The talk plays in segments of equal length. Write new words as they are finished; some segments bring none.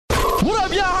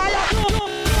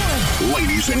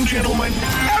Ladies and gentlemen,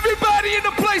 everybody in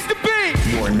the place to be.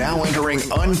 You are now entering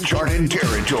uncharted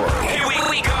territory. Here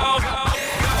we go.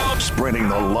 Spreading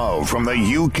the love from the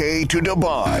UK to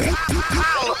Dubai.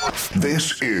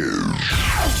 This is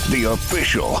the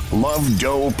official Love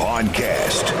Dough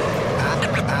Podcast.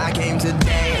 I came to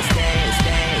dance.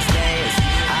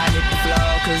 I hit the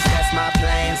floor cause that's my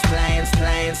plans.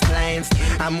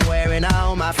 I'm wearing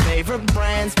all my favorite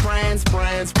brands.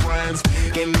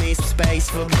 Give me some space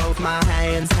for both my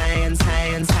hands.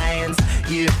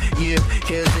 You,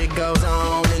 cause it goes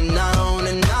on and on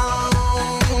and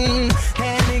on.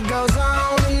 And it goes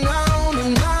on and on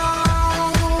and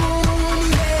on.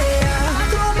 Yeah, I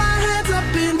throw my hands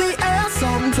up in the air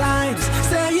sometimes,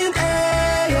 saying,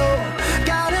 ayo,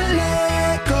 gotta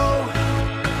let go.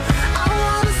 I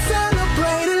wanna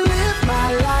celebrate and live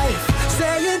my life,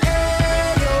 saying,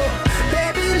 ayo,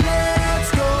 baby,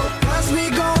 let's go. Cause we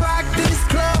gon' rock this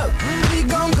club, we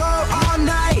gon' go all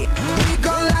night. We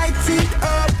gon' light it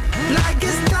up like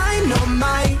it's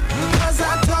dynamite. Cause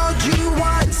I told you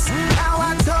once, now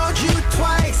I told you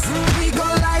twice. We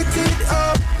gon' light it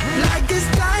up like it's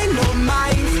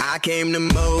dynamite. I came to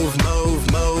move.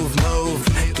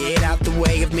 Get out the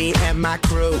way of me and my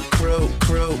crew.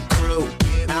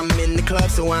 I'm in the club,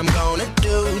 so I'm gonna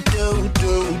do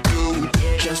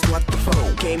just what the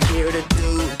folk came here to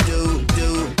do.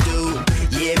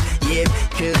 Yep,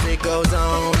 cause it goes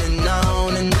on and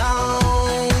on and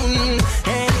on.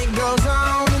 And it goes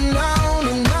on and on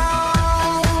and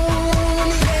on.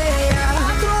 Yeah,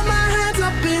 I throw my hands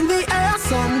up in the air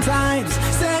sometimes,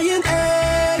 saying,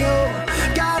 ayo,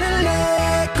 gotta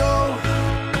let go.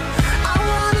 I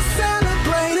wanna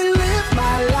celebrate and live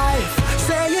my life,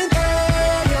 saying,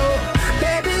 ayo,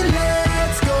 baby,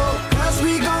 let's go. Cause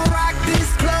we gon' rock this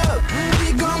club,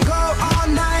 we gon' go all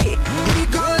night. We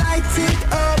gon' light it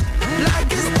up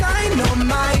like it's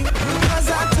dynamite. Cause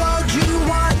I told you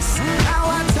once, now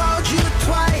I told you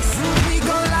twice. We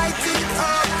gon' light it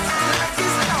up like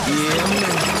it's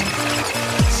dynamite.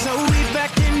 So we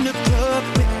back in the club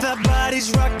with our bodies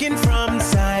rocking from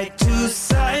side to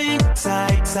side,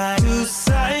 side to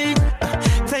side.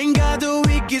 Thank God the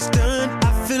week is done.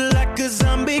 I feel like a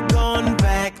zombie gone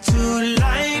back to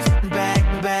life, back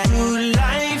to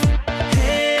life.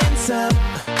 Hands up,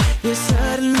 yeah,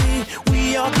 suddenly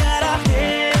we all got our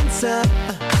hands up.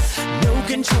 No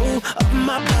control of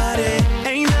my body.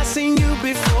 Ain't I seen you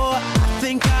before? I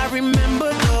think I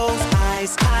remember those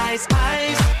eyes.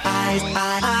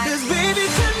 Cause baby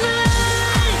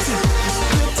tonight,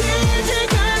 the DJ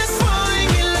got us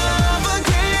falling in love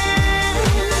again.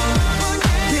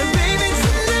 Yeah, baby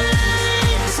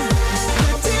tonight,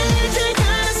 the DJ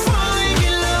got us falling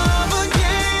in love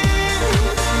again.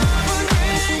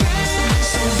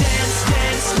 So dance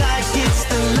like it's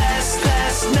the last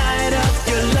night of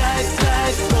your life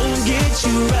won't get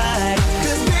you right.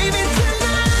 Cause baby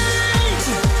tonight,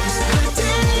 the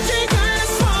DJ got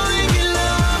us falling in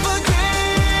love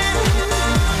again.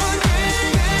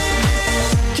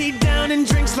 Keep down and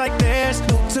drinks like there's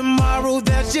no tomorrow,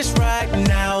 that's just right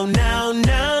now.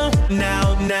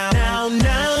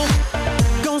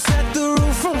 Gonna set the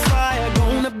roof on fire,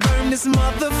 gonna burn this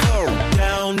motherfucker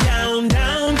down. Come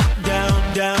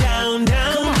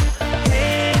on,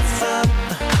 hands up.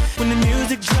 When the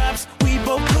music drops, we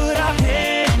both put our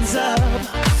hands up.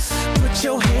 Put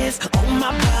your hands on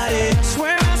my body.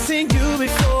 Swear I've seen you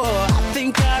before. I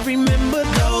think I remember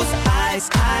those eyes.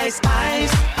 Cause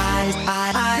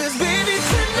baby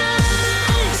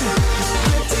tonight,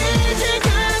 the DJ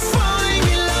got us falling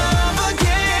in love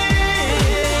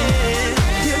again.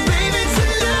 Yeah, baby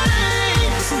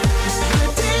tonight, the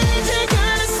DJ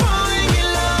got us falling in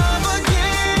love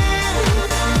again.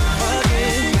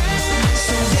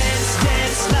 So dance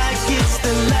like it's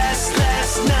the last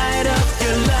night of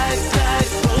your life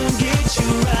won't get you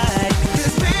right.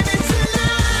 Cause baby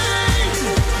tonight,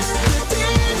 the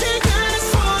DJ got us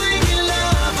falling in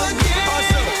love again.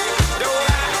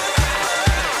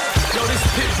 Yo, this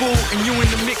Pitbull, and you in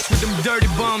the mix with them dirty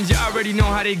bums. You already know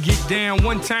how they get down.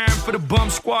 One time for the bum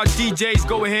squad DJs,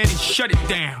 go ahead and shut it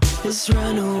down. Let's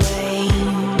run away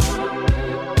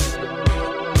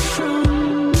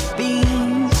from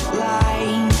these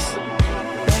lies.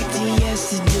 Back to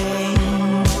yesterday.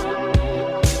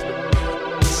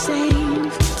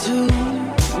 Save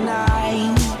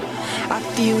tonight. I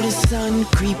feel the sun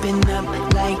creeping up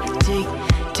like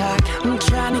tick-tock. I'm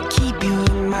trying to keep you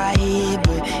in my head,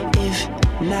 but if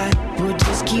not, we'll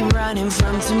just keep running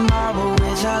from tomorrow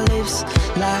with our lips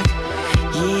locked.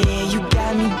 Yeah, you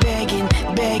got me begging,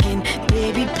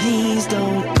 baby, please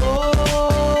don't go.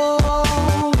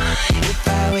 If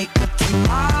I wake up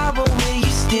tomorrow, will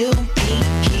you still be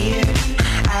here?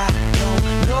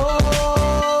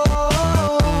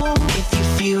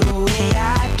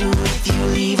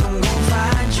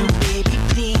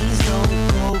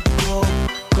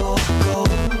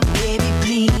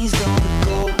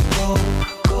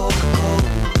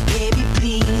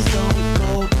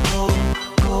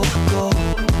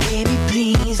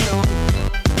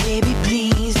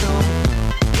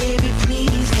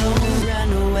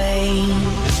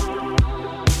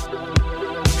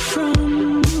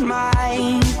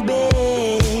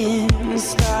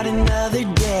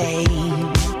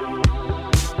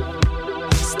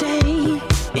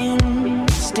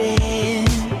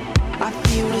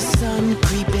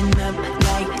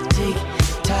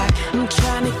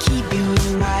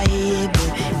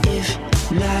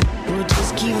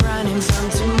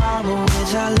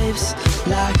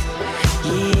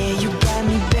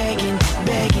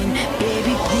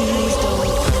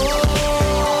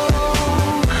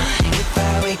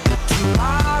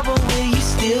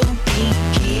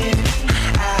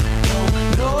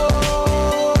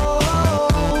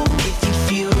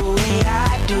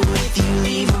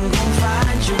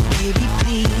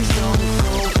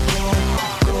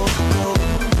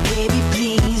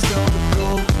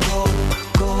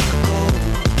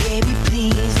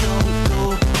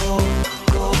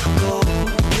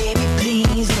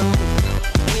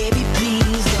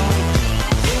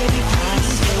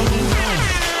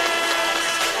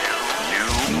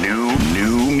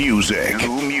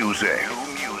 music.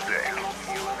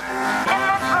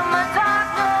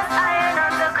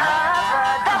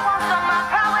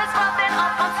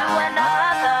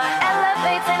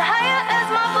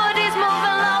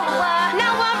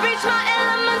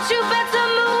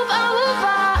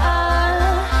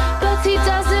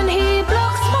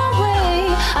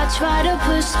 Try to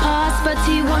push past, but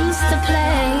he wants to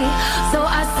play. So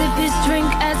I sip his drink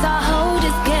as I hold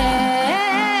his gaze.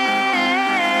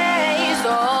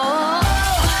 Oh,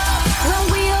 when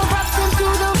we erupt into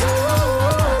the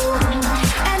room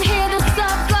and hear the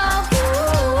stuff go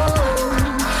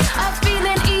boom, I'm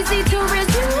feeling easy to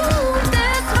resume.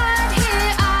 This right here,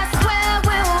 I swear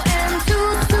will end too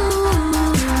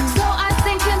soon. So I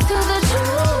sink into the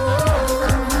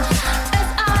truth as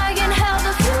I inhale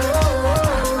the fume.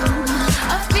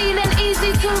 Feeling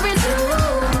easy to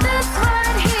resume. This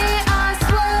right here, I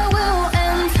swear will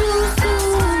end too soon.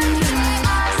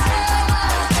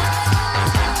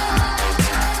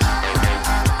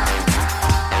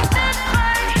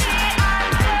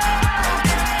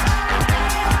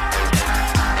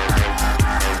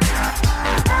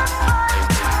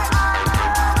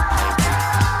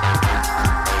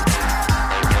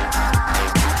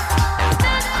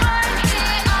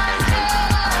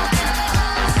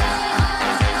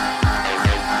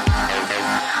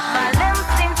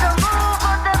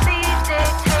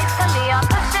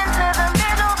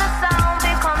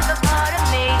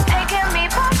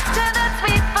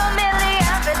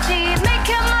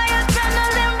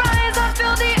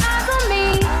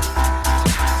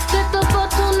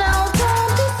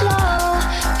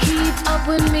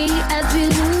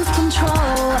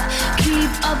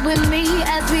 With me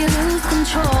as we lose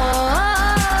control.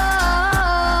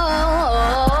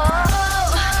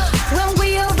 When we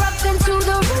erupt into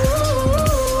the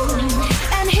room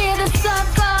and hear the stuff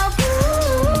go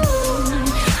boom,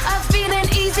 I'm feeling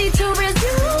easy to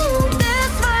resume.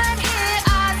 This right here,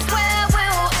 I swear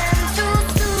will end too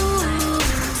soon.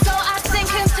 So I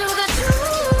sink into the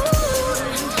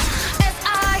truth as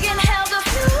I inhale the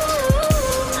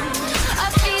fume.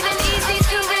 I'm feeling easy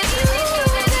to resume.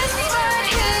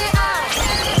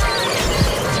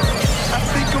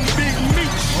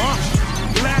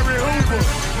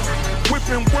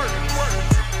 Whipping work,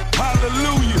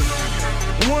 hallelujah.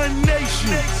 One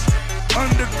nation,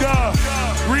 under God.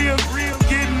 Real,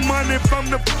 getting money from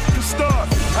the start.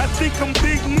 I think I'm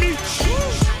Big Meech,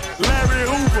 Larry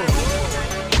Hoover.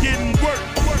 Getting work,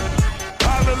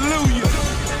 hallelujah.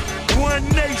 One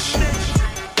nation,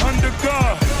 under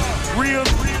God. Real,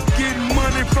 getting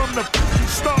money from the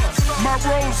start. My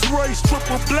Rolls Royce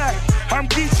triple black, I'm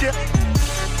Geechee.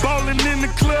 Ballin' in the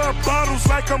club, bottles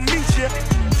like I'm Meechee.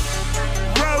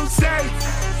 Rose,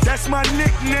 that's my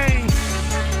nickname.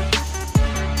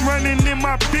 Running in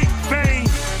my big vein.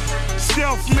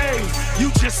 Self-made,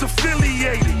 you just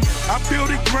affiliated. I built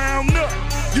it ground up,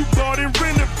 you bought and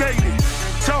renovated.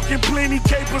 Talking plenty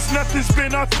capers, nothing's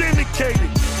been authenticated.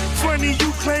 Funny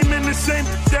you claiming the same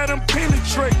that I'm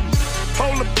penetrating.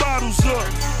 Hold the bottles up,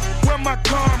 where my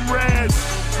comrades?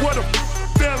 What a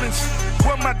feelings,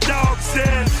 what my dog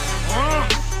said.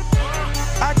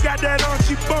 I got that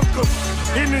Archie Bunker,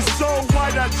 and it's so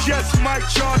white I just might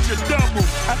charge a double.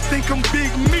 I think I'm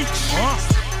Big Meech,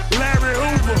 Larry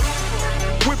Hoover,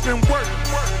 whipping work,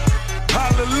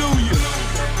 hallelujah.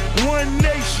 One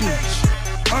nation,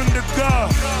 under God,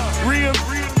 real,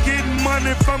 getting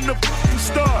money from the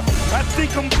start. I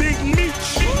think I'm Big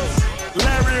Meech,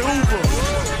 Larry Hoover,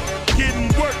 getting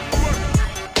work,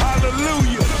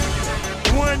 hallelujah.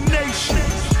 One nation,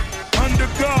 under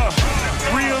God,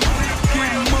 real,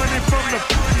 getting money from the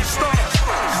start.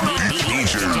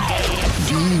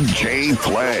 DJ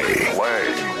Play.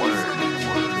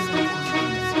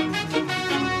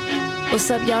 What's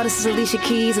up, y'all? This is Alicia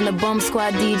Keys, and the Bum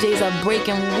Squad DJs are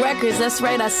breaking records. That's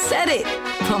right, I said it.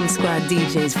 Bum Squad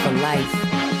DJs for life.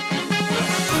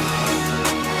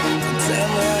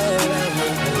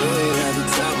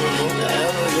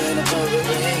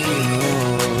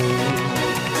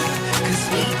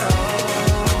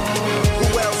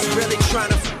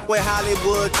 With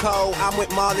Hollywood Code, I'm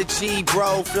with Marley G,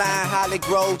 bro. Flying Holly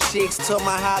Grove chicks to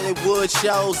my Hollywood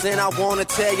shows. And I wanna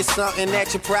tell you something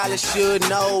that you probably should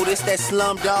know. This that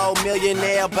Slumdog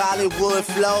Millionaire Bollywood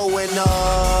flow. And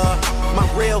My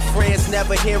real friends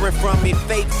never hearing from me.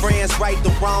 Fake friends write the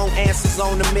wrong answers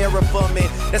on the mirror for me.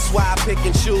 That's why I pick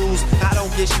and choose. I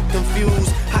don't get you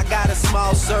confused. I got a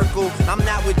small circle. I'm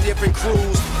not with different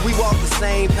crews. We walk the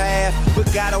same path,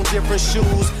 but got on different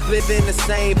shoes. Live in the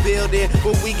same building,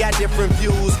 but we got different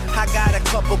views. I got a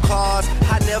couple cars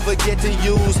I never get to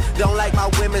use. Don't like my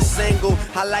women single.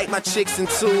 I like my chicks in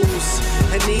twos.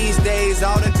 And these days,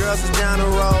 all the girls is down the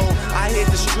road. I hit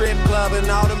the strip club and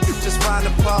all them bitches find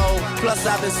a pole. Plus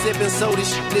I've been sipping, so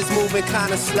this shit is moving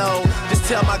kinda slow. Just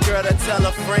tell my girl to tell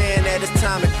a friend that it's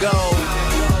time to go.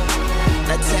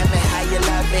 Now tell me how you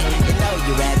love it. You know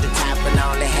you at the top and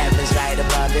only heaven's right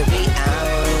above it. We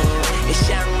own. It's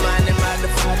Young Money,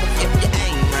 motherfucker. If you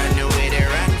ain't running with it,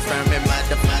 run from it,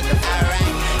 motherfucker.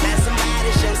 Alright, now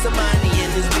somebody show some money in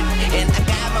this bitch. And I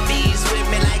got my bees with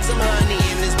me like some honey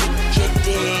in this bitch.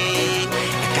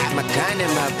 I got my gun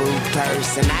in my boot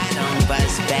purse and I don't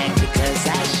bust back because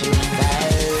I shoot first.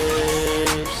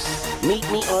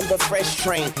 Meet me on the fresh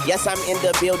train. Yes, I'm in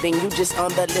the building. You just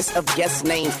on the list of guest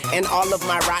names. And all of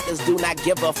my riders do not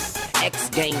give a X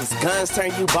games. Guns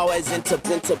turn you boys into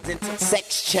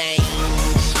sex change.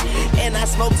 And I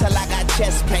smoke till I got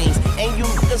chest pains. And you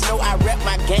niggas know I rep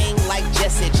my game like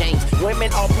Jesse James.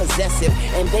 Women are possessive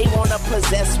and they wanna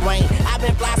possess Wayne. I've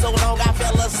been fly so long I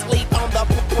fell asleep on the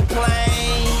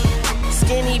plane.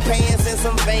 Skinny pants and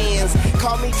some Vans.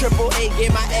 Call me AAA,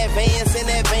 get my advance in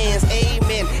advance.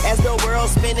 Amen. As the world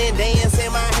spinning, dance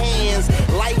in my hands.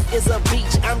 Life is a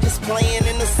beach, I'm just playing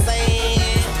in the sand.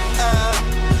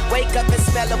 Wake up and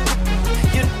smell a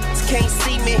you can't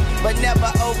see me, but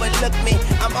never overlook me.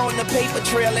 I'm on the paper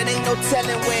trail, it ain't no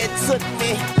telling where it took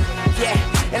me. Yeah,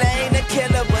 and I ain't a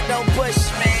killer, but don't push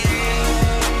me.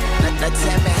 Now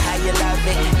tell me how you love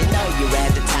it. You know you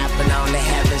at the top and only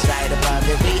heaven's right above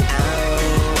it. We own.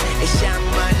 It's Young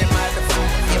Money,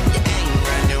 motherfucker. If you ain't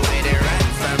running with it, run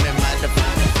from it,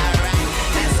 motherfucker. Alright,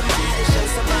 now somebody show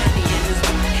some money in this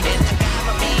book. And I got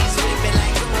my bees with me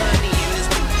like some honey in this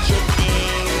book.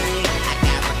 I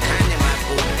got my gun in my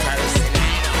boot purse and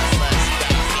I don't bust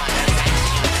back because I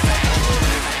shoot first.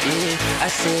 Yeah,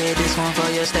 I said this one for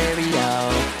your stereo.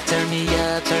 Turn me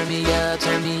up, turn me up,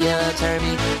 turn me up, turn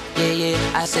me. Yeah,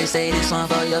 I say this one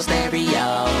for your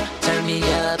stereo. Turn me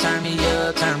up, turn me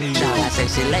up, turn me up. Shout out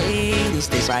sexy ladies,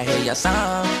 this right here your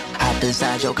song. Hop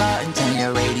inside your car and turn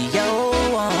your radio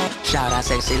on. Shout out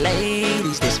sexy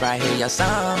ladies, this right here your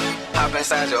song. Hop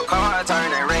inside your car and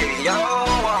turn the radio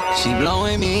on. She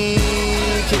blowing me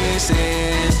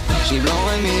kisses, she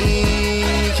blowing me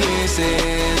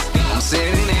kisses. I'm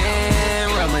sitting there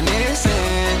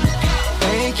reminiscing,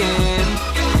 thinking,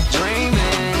 dreaming.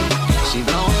 She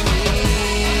blowing me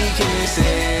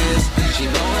kisses, she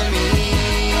blowing me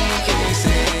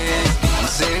kisses. I'm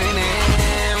sitting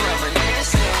there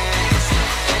reminiscing,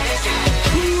 thinking.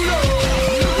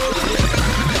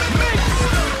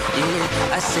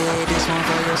 Yeah, I said this one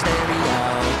for your stereo.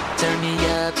 Turn me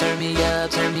up, turn me up,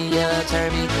 turn me up,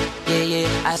 turn me. Yeah,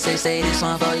 I say this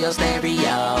one for your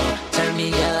stereo. Turn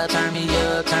me up, turn me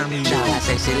up, turn me up. Shout out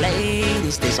sexy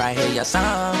ladies, this right here your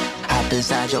song. Hop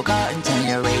inside your car and turn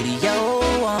your radio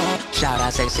on. Shout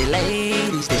out sexy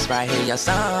ladies, this right here your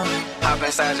song. Hop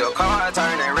inside your car and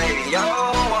turn the radio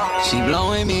on. She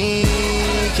blowing me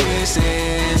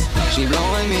kisses, she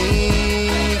blowing me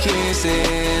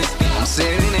kisses. I'm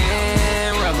sitting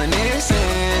there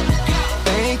reminiscing,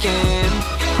 thinking,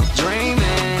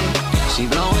 dreaming. She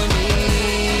blowing me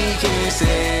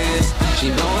kisses,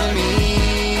 she blowing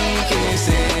me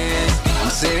kisses. I'm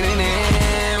sitting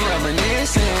there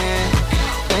reminiscing,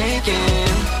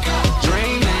 thinking,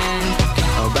 dreaming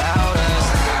about us.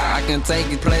 I can take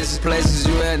you places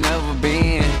you had never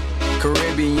been.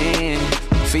 Caribbean,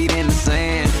 feet in the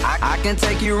sand. I can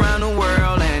take you around the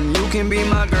world and you can be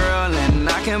my girl. And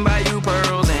I can buy you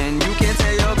pearls and you can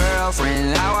tell your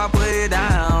girlfriend how I put it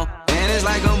down. And it's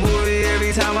like a movie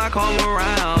every time I come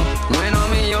around. When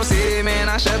I'm in your city, man,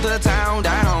 I shut the town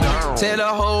down. Tell the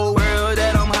whole world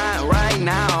that I'm hot right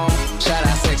now. Shout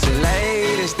out sexy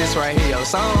ladies, this right here your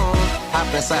song.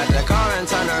 Hop inside the car and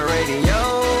turn the radio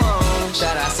on.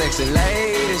 Shout out sexy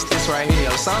ladies, this right here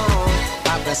your song.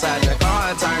 Hop inside the car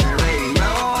and turn the radio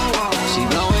on. She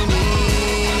blowing me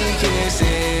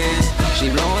kisses, she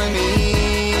blowing me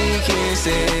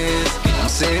kisses. I'm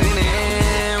sitting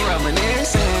there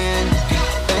reminiscing,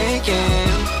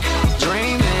 thinking,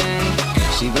 dreaming.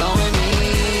 She blowing me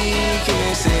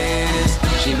kisses,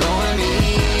 she blowing me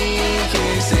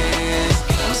kisses.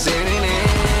 I'm sitting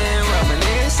there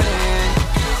reminiscing,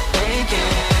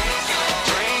 thinking,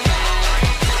 dreaming.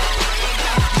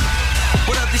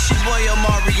 What up, this your boy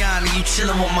Mariana. You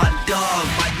chillin' with my dog,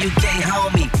 my UK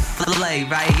homie. Play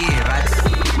right here, right?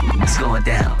 It's going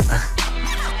down.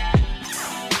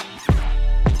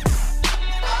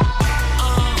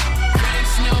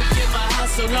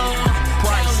 So long,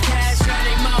 price cash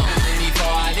running more.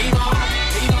 Before I leave on,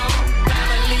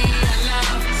 family and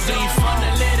love. See from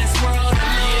the latest world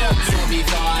alone. So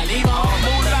before I leave on,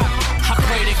 I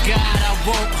pray to God I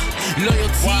won't.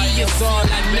 Loyalty is all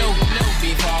I know.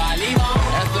 Before I leave on,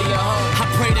 I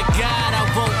pray to God I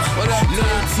won't.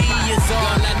 Loyalty is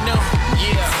all I know.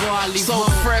 Before I leave so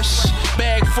home. Fresh,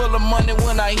 bag full of money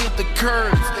when I hit the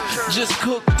curb. Just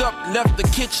cooked up, left the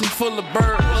kitchen full of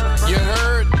birds. You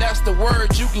heard? That's the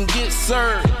word, you can get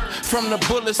served. From the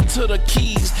bullets to the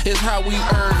keys is how we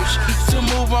urge to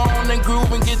move on and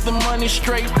groove and get the money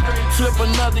straight. Flip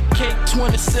another cake,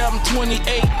 27,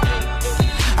 28.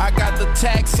 I got the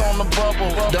tax on the bubble,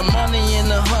 the money in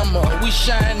the Hummer. We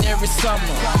shine every summer.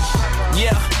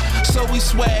 Yeah. So we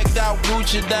swagged out,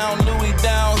 Gucci down, Louis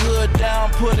down, hood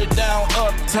down, put it down,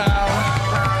 uptown.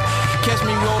 Catch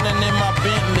me rolling in my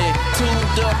Bentley,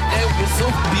 tuned up, every so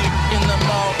big in the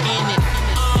mall, in it.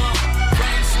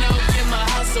 Rain, snow, get my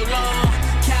hustle on.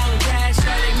 Count cash,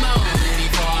 early more.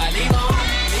 Before I leave on,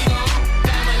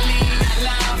 family and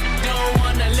love. Don't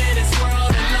wanna let this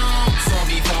world alone. So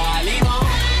before I leave on,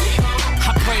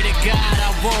 I pray to God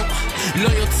I won't.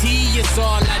 Loyalty is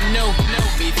all I know.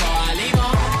 Before I leave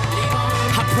on,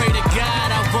 I pray to God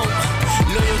I won't.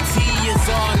 Loyalty is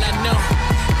all I know.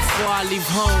 Before I leave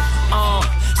home,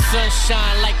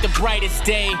 sunshine like the brightest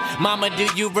day. Mama, do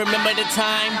you remember the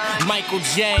time? Michael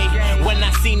J. When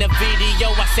I seen the video,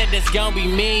 I said this gon' be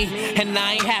me. And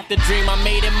I ain't have to dream, I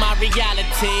made it my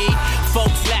reality.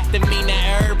 Folks laughed at me,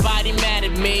 now everybody mad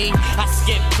at me. I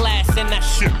skipped class and I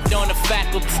shipped on the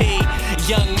faculty.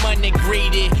 Young money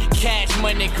greedy, cash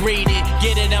money greedy.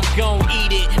 Get it, I'm gon'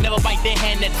 eat it. Never bite the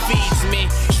hand that feeds me.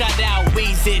 Shout out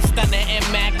Weezy, Stunner and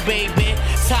Mac, baby.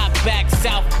 Top back,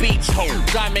 South Beach, ho,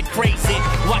 drive me crazy.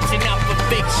 Watching out for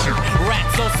big shit,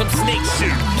 rats on some snake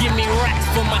shit. Give me racks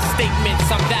for my statements,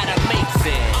 I'm that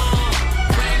amazing.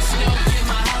 Rain, snow, get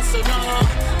my hustle on.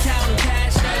 Counting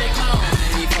cash, early home.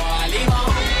 Before I leave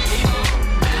home,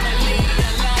 family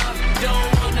and love. Don't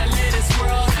wanna let this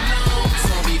world alone.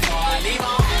 So before I leave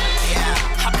home,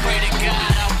 I pray to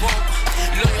God I won't.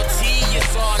 Loyalty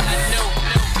is all I know.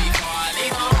 Before I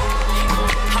leave home,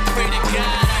 I pray to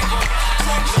God I won't.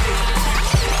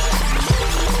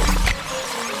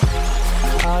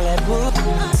 All that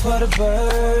wood's for the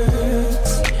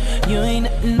birds. You ain't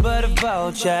nothing but a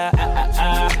vulture.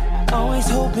 Always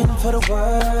hoping for the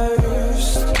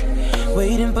worst.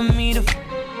 Waiting for me to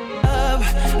up.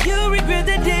 You'll regret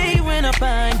the day when I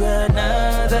find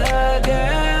another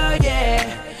girl, yeah.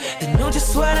 They know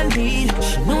just what I need.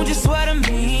 She know just what I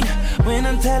mean. When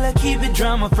I tell her keep it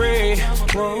drama free.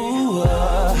 Whoa,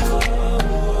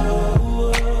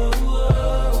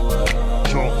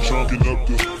 Chalking up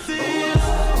the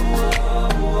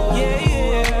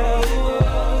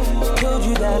told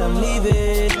you that I'm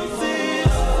leaving.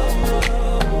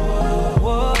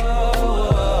 Whoa.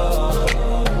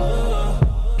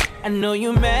 I know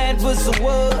you're mad, but so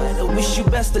what? I wish you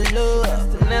best of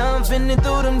luck. Now I'm finna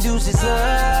throw them deuces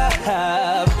up.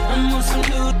 I'm on some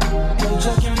new, I'm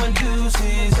chucking my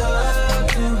deuces up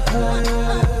to her.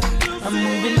 I'm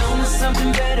moving on to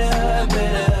something better,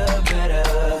 better, better.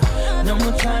 No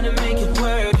more trying to make it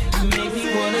work. You make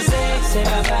me wanna say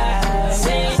bye-bye,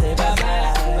 say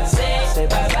bye-bye, say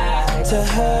bye-bye to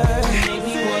her. Make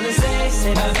me wanna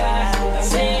say bye-bye,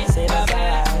 say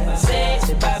bye-bye,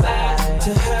 say bye-bye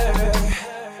to her.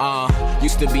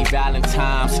 Used to be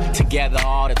Valentine's, together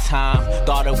all the time.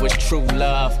 Thought it was true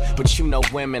love, but you know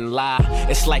women lie.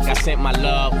 It's like I sent my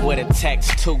love with a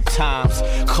text 2 times.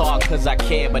 Called cause I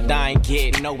care, but I ain't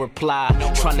getting no reply.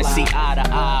 Trying to see eye to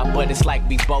eye, but it's like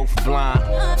we both blind.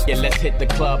 Yeah, let's hit the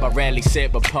club, I rarely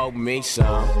sit, but poke me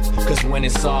some. Cause when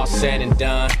it's all said and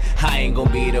done, I ain't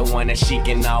gonna be the one that she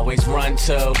can always run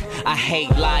to. I hate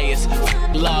liars,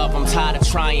 love, I'm tired of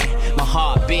trying. My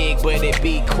heart big, but it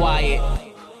be quiet.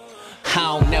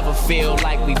 I don't never feel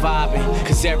like we vibing,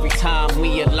 cause every time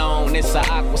we alone, it's an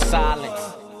awkward silence.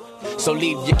 So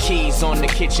leave your keys on the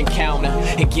kitchen counter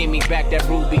and give me back that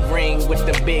ruby ring with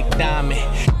the big diamond.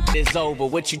 It's over,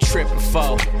 what you tripping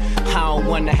for? I don't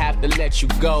wanna have to let you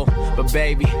go, but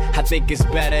baby, I think it's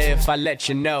better if I let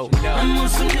you know. I'm on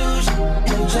some news,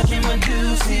 I'm checking my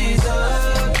deuces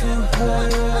up to her.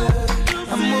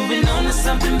 I'm moving on to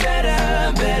something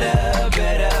better, better,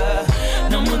 better.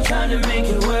 No more trying to make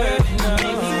it work.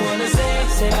 Make me wanna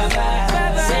say bye-bye,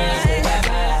 say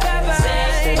bye-bye,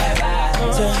 say bye-bye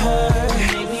to her.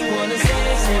 Make me wanna say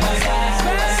bye-bye,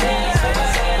 say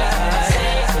bye-bye,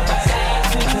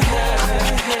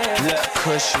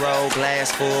 push roll, glass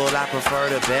full, I prefer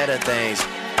the better things.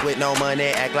 With no money,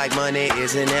 act like money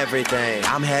isn't everything.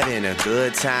 I'm having a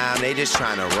good time, they just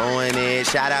tryna ruin it.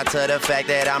 Shout out to the fact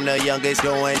that I'm the youngest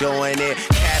doing it.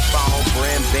 Cap on,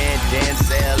 brim, bend,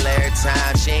 Denzel every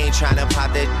time. She ain't tryna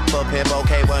pop that for pimp,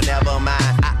 okay, well never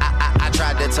mind. I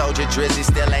tried to told you Drizzy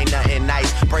still ain't nothing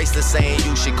nice. Bracelet saying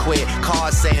you should quit,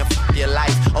 cars saying f your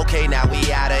life. Okay, now we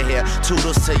out of here,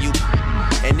 toodles to you.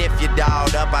 And if you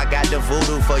dolled up, I got the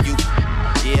voodoo for you.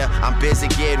 Yeah, I'm busy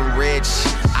getting rich,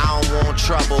 I don't want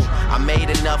trouble. I made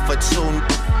enough for two,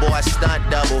 boy, stunt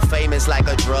double. Famous like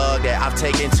a drug that I've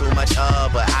taken too much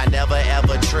of, but I never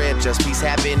ever trip, just peace,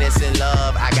 happiness, and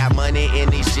love. I got money in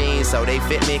these jeans, so they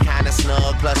fit me kinda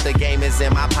snug. Plus the game is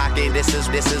in my pocket, this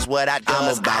is what I do.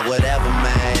 I'm about whatever,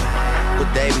 man,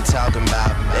 what they be talking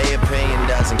about. Their opinion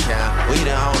doesn't count, we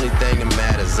the only thing that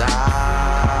matters.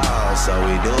 So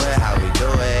we do it how we do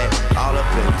it. All up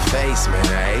in your face, man,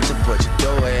 I hate to put you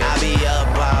through it. I be up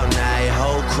all night,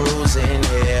 whole crew's in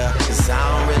here. Cause I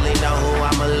don't really know who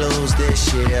I'ma lose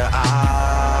this year.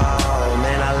 Oh,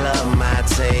 man, I love my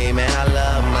team, man, I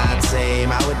love my team.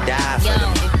 I would die for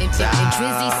them. If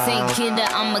Drizzy say kidder,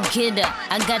 I'm a kidder.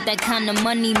 I got that kind of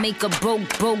money, make a broke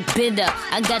bitter.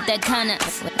 I got that kind of,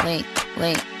 wait,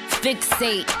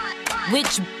 fixate.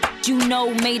 Which you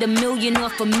know made $1 million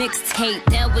off a mixtape?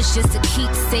 That was just a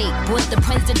keepsake. Bought the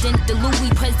president, the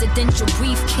Louis presidential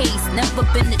briefcase. Never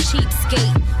been a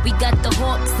cheapskate. We got the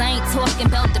Hawks, I ain't talking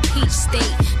about the Peach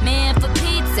State. Man, for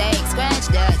Pete's sake, scratch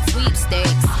that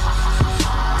sweepstakes.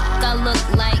 I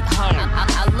look like her,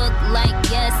 I look like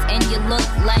yes, and you look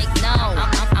like no.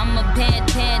 I'm a bad,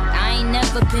 I ain't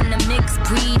never been a mixed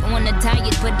breed. On a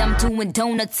diet, but I'm doing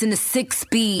donuts in a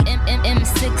 6-speed.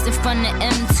 M6 in front of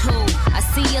M2. I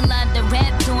see a lot of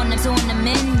rap on the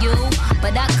menu,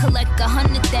 but I collect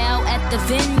 100,000 at the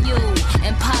venue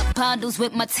and pop bottles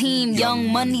with my team. Young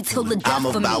Money till the death of me.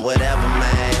 I'm about whatever,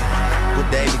 man, what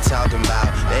they be talking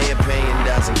about. Their opinion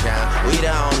doesn't count, we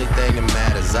the only thing that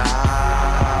matters.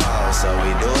 So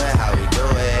we do it how we do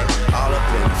it. All up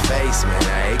in your face, man,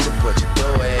 I hate to put you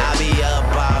through it. I be up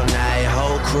all night,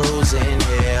 whole crew's in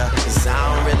here. Cause I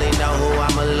don't really know who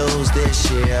I'ma lose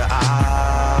this year.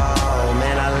 Oh,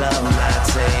 man, I love my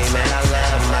team, man, I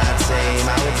love my team.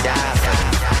 I would die for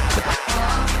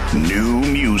them. New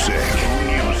music.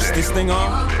 Is this thing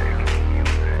on?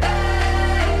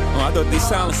 Oh, I thought they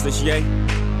silenced this, yay.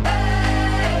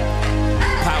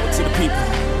 Power to the people.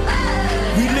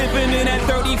 We living in that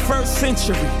 31st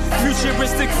century,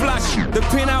 futuristic flush. The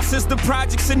penthouse is the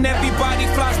projects and everybody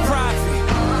flies private.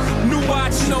 New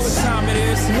watch, you know what time it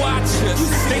is. Watch us,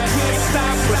 they can't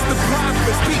stop us. The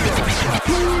prophets, people.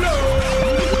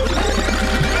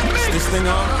 Is this thing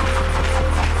on?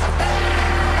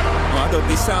 Oh, I thought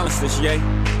they silenced this, yay.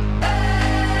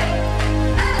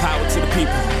 Power to the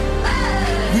people.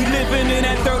 We living in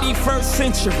that 31st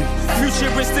century,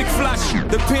 futuristic flush.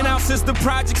 The penthouse is the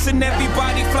projects and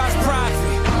everybody flies private.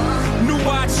 New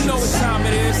watch, you know what time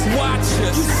it is. Watch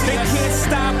us, they can't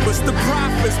stop us. The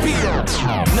prophets, people.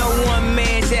 No one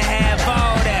man should have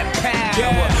all that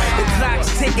power. The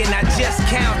clock's ticking, I just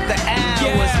count the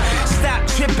hours. Stop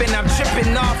tripping, I'm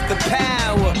tripping off the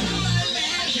power.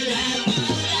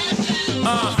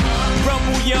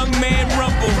 Rumble, young man,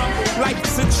 rumble.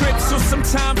 Life's a trip, so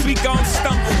sometimes we gon'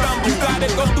 stumble. You gotta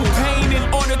go through pain in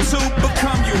order to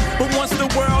become you. But once the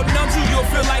world numbs you, you'll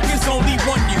feel like it's only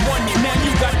one you. Now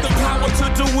you got the power to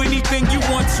do anything you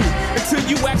want to. Until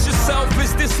you ask yourself,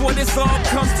 is this what it's all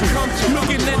comes to?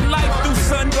 Looking at life through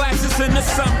sunglasses in the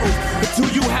sunroof. But do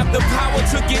you have the power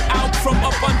to get out from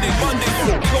up under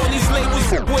you? All these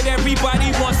labels, what everybody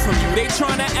wants from you. They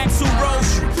tryna act who roles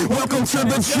you. Welcome to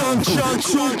the jungle.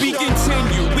 To be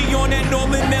continued. We on that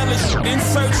Norman Ellis in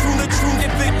search for the truth.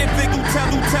 If it can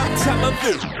tell a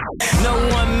bit. No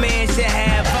one man should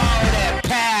have all that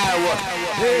power.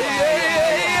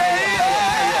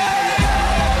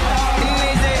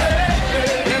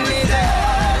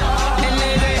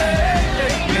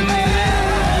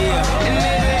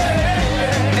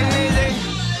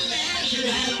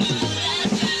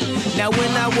 Now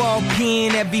when I walk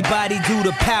in, everybody do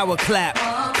the power clap.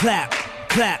 Clap,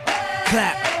 clap,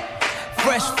 clap.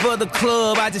 Fresh for the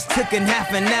club, I just took a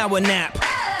half an hour nap.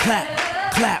 Clap,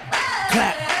 clap,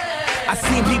 clap. I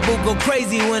seen people go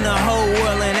crazy when the whole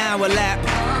world in our lap.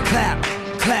 Clap,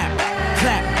 clap,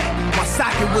 clap. My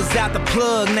socket was out the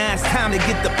plug, now it's time to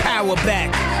get the power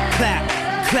back. Clap,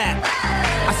 clap.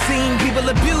 I seen people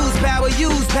abuse power,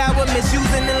 use power,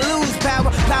 misusing and lose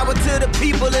power. Power to the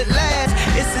people at last,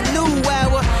 it's a new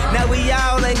hour. Now we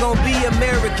all ain't gonna be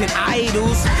American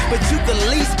Idols, but you can at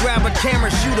least grab a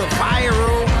camera, shoot a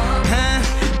viral, huh?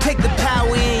 Take the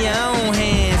power in your own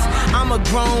hands. I'm a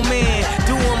grown man,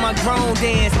 doing my grown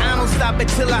dance. I don't stop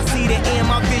until I see the end,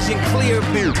 my vision clear.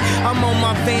 I'm on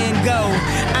my Van Gogh,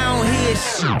 I don't hear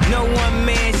shit. No one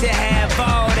man should have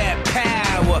all that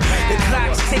power. The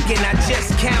clock's ticking, I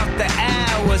just count the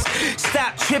hours.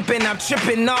 Stop tripping, I'm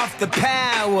tripping off the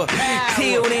power.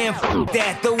 Till then, f***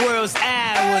 that, the world's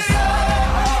ours.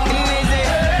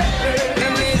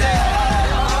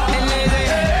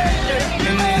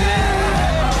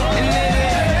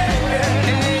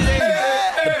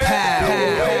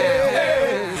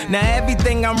 Now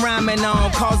everything I'm rhyming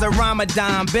on calls a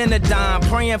Ramadan, been a dime.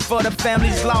 Praying for the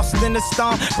families lost in the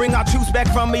storm. Bring our troops back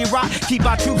from Iraq, keep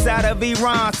our troops out of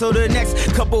Iran. So the next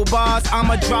couple bars,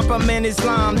 I'ma drop them in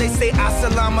Islam. They say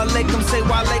assalamu alaikum, say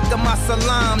wa alaikum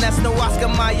assalam. That's no Oscar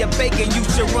Mayer bacon, you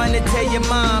should run and tell your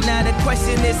mom. Now the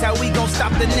question is how we gon'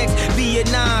 stop the next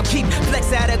Vietnam. Keep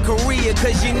flex out of Korea,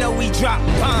 cause you know we drop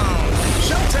bombs.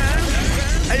 Showtime.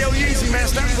 Hey, yo, Yeezy, man,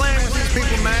 stop playing with these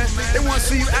people, man. They want to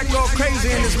see you act all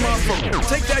crazy in this motherfucker.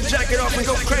 Take that jacket off and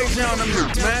go crazy on them,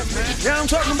 man. You know what I'm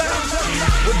talking about?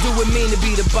 What do it mean to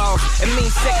be the boss? It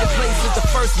means second place is the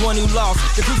first one who lost.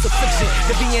 The crucifixion,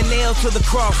 the being nailed to the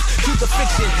cross. Truth or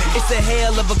fiction, it's a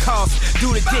hell of a cost.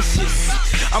 Do the dishes.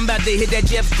 I'm about to hit that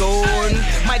Jeff Gordon.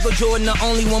 Michael Jordan, the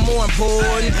only one more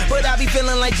important. But I be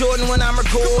feeling like Jordan when I'm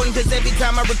recording. Cause every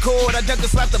time I record, I dunk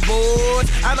and slap the board.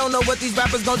 I don't know what these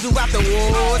rappers gon' do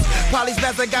afterwards. Probably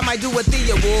best like I might do with the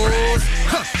awards.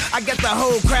 I got the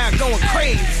whole crowd going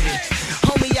crazy.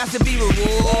 Homie, I should be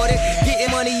rewarded.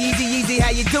 Getting money easy, how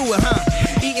you do it, huh?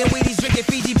 Eating Wheaties, drinking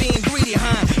Fiji, being greedy,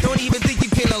 huh? Don't even think you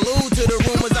can allude to the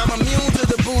rumors. I'm immune to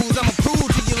the booze, I'ma prove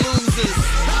to you losers.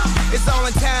 It's all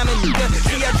in time and nigga.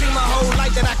 See, I dream my whole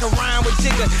life that I can rhyme with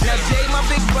Jigga. Now Jay, my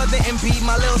big brother, and B,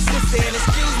 my little sister. And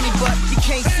excuse me, but you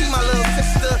can't see my little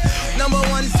sister. Number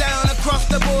one sound across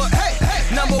the board. Hey, hey.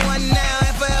 Number one now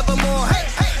and forevermore. Hey,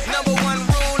 hey. Number one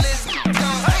rule is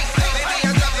gone. Hey,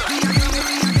 hey.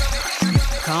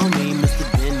 Call me Mr.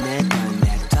 Bennett, done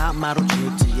that. Top model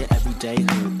chick to your everyday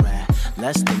hood rat.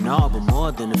 Less than all, but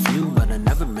more than a few. But I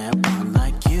never met one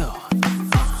like you.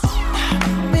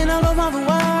 Been all over the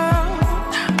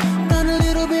world, done a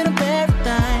little bit of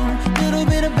everything, little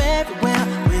bit of everywhere,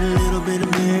 with a little bit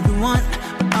of everyone.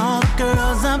 All the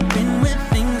girls I've been with,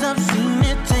 things I've seen,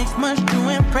 it takes much to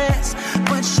impress.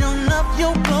 But sure enough,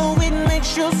 your glow, it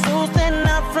makes your soul stand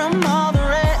out from all the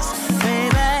rest.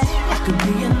 Baby, I could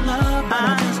be in love, but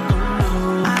I just don't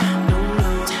know. I don't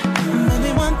know.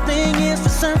 Maybe one thing is for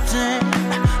certain,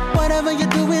 whatever you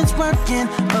do is working.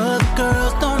 Other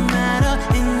girls don't matter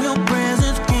in your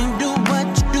presence. Can't do what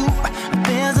you do.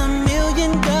 There's a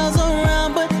million girls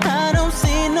around, but I don't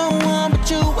see no one but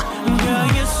you. Girl,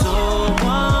 you're so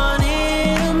one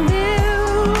in a million.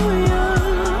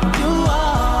 You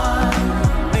are,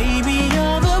 baby,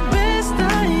 you're the best I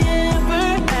ever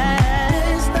had.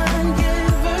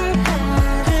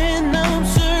 And I'm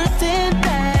certain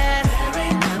that there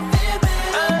ain't nothing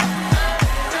better.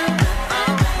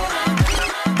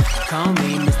 Call me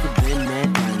Mr. Bennett,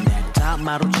 done that. Top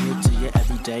model chick to your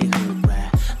everyday hood rat.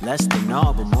 Less than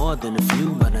all, but more than a few.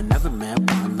 But I never met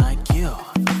one like you.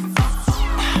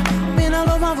 Been all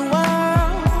over the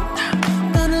world,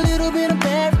 done a little bit of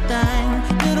everything,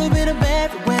 little bit of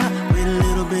everywhere, with a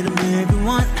little bit of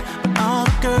everyone. All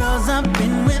the girls I've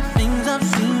been with, things I've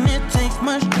seen, it takes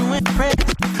much to impress.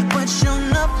 But sure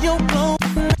enough, your glow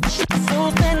makes your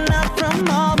soul stand out from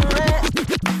all the rest.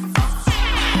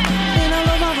 Been all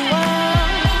over the world,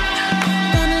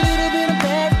 done a little bit of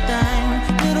everything,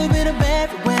 little bit of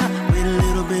everywhere, with a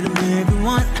little bit of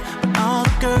everyone. All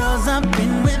the girls I've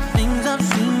been with, things I've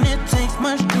seen, it takes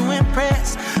much to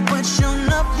impress. But sure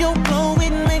enough, your glow,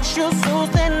 it makes your soul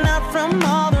stand out from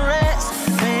all the rest.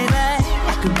 Baby,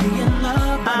 I could be in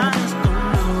love, but I just don't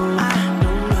know. I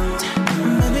don't know.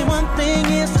 Maybe one thing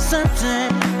is for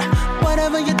certain,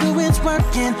 whatever you do is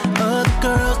working. Other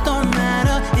girls don't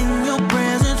matter in your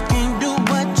presence. Can't do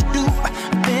what you do.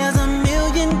 There's a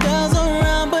million girls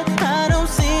around, but I don't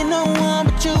see no one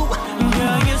but you.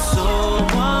 Girl, you're so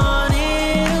one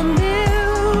in a million.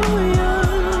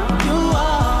 You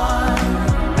are,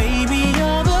 baby,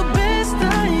 you're the best I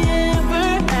ever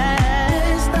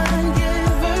had.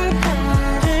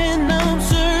 And I'm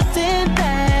certain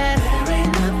that there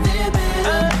ain't nothing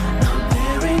better.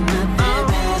 There ain't nothing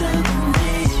better than me.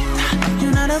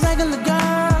 You're not a regular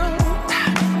girl.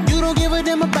 You don't give a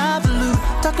damn about the loot.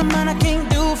 Talking about I can't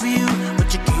do for you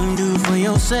what you can't do for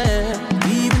yourself.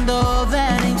 Even though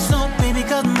that ain't so, baby,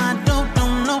 cause my dope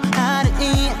don't know how to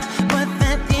end. But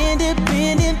that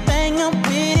independent thing, I'm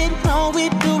with it. All we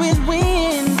do is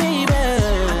win, baby. I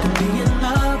could be in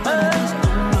love, but I just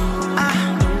don't know. I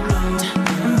don't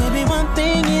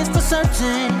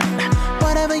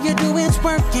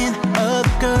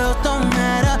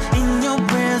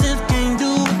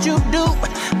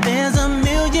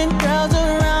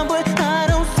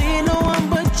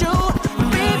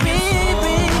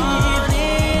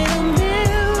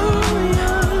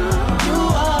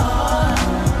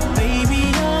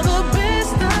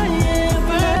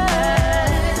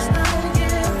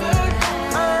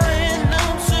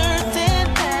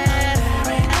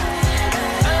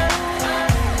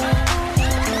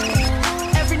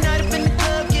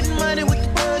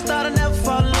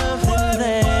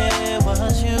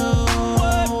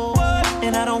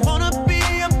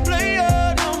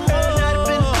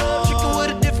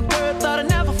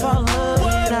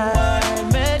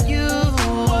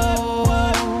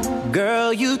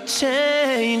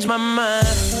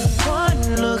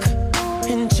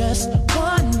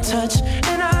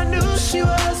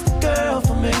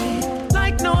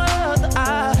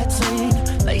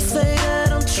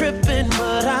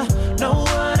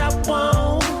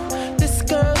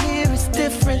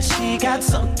she got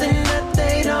something that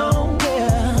they don't.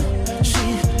 Yeah,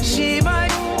 she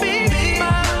might be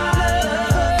my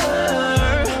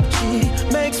lover. She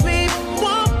makes me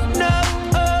wanna.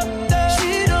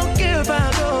 She don't care if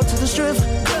I go to the strip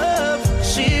club.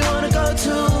 She wanna go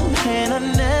to, and I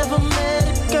never met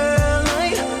a girl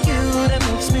like you that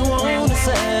makes me wanna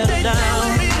settle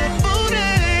down.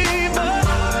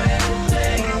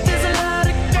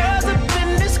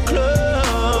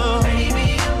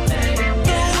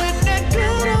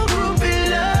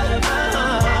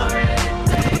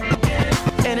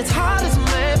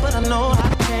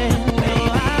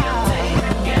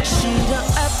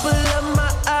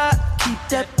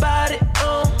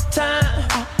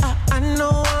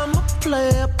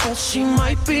 She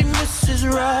might be Mrs.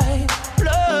 Right.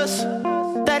 Plus,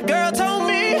 that girl told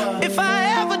me if I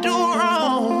ever do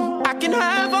wrong, I can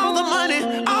have all the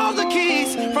money, all the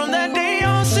keys. From that day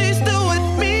on, she's still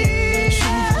with me.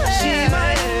 She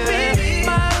might be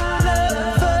my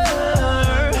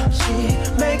lover. She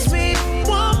makes me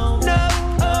wanna.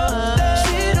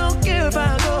 She don't care if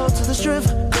I go to the strip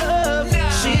club.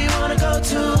 She wanna go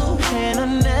to, and I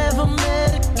never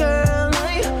met a girl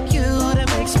like you that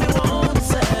makes me wanna.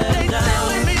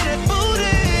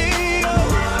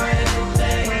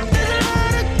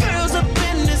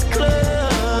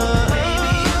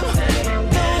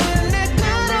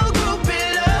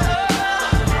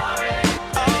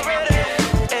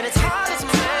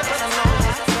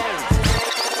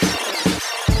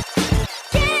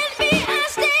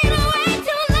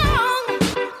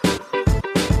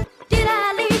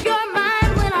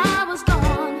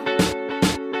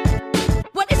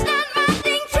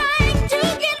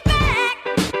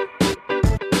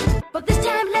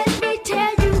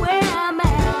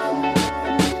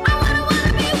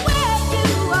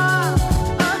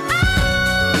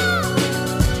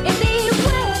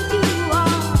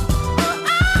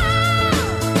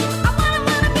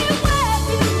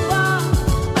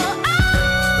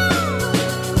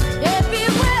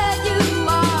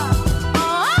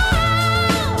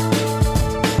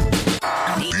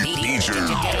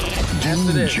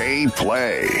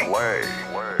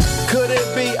 Could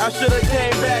it be I should've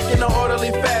came back in an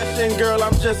orderly fashion? Girl,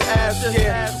 I'm just asking.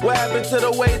 What happened to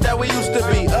the way that we used to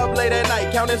be? Up late at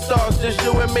night, counting stars, just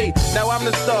you and me. Now I'm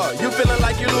the star, you feeling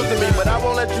like you're losing me, but I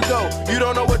won't let you go. You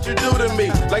don't know what you do to me.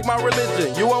 Like my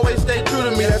religion, you always stay true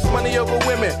to me. That's money over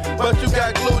women, but you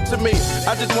got glued to me.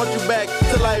 I just want you back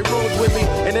to like rooms with me,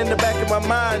 and in the back of my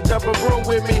mind, jump a room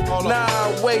with me.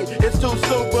 Nah, wait, it's too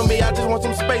soon for me. I just want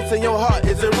some space in your heart.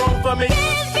 Is it room for me?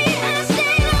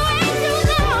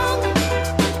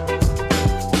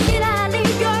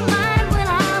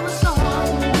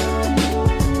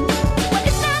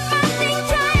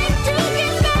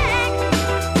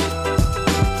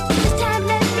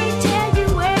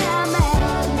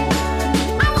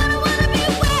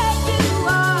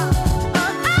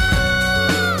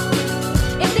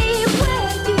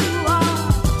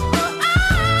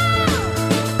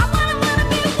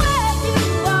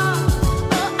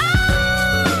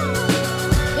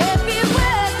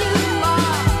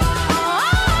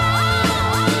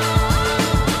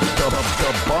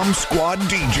 Squad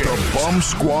DJ. The Bum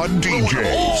Squad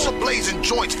DJs. All the blazing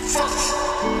joints first.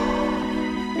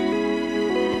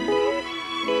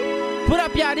 What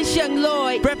up, y'all? This Young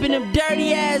Lloyd, repping them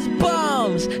dirty ass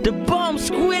bums. The Bum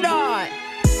Squid Art.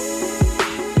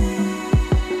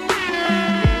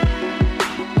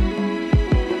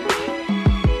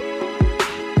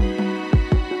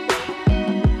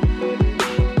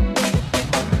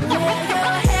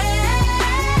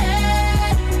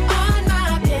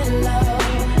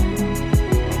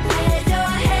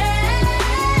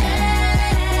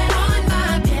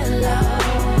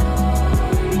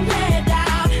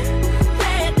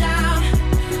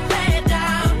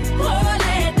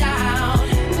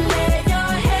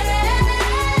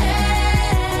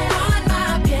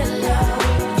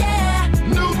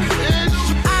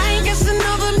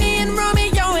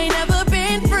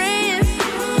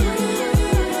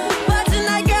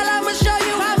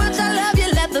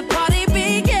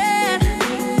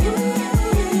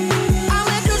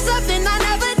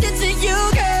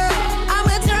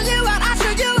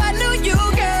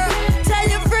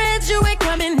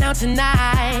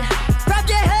 Tonight, wrap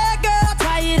your hair, girl,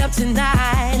 tie it up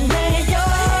tonight. Lay your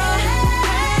head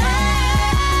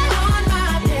on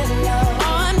my pillow,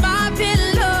 on my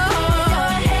pillow. Lay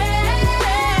your head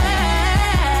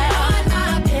on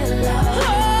my pillow.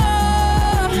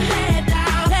 Oh, lay it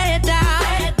down, lay it down,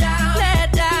 lay it down, lay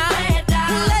it down, lay it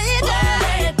down, lay it down,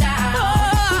 lay it down. Oh,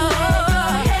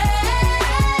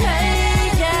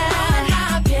 yeah, on my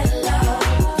pillow,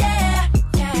 yeah,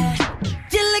 yeah.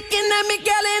 You're looking at me,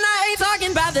 girl, and I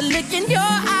by the look in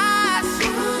your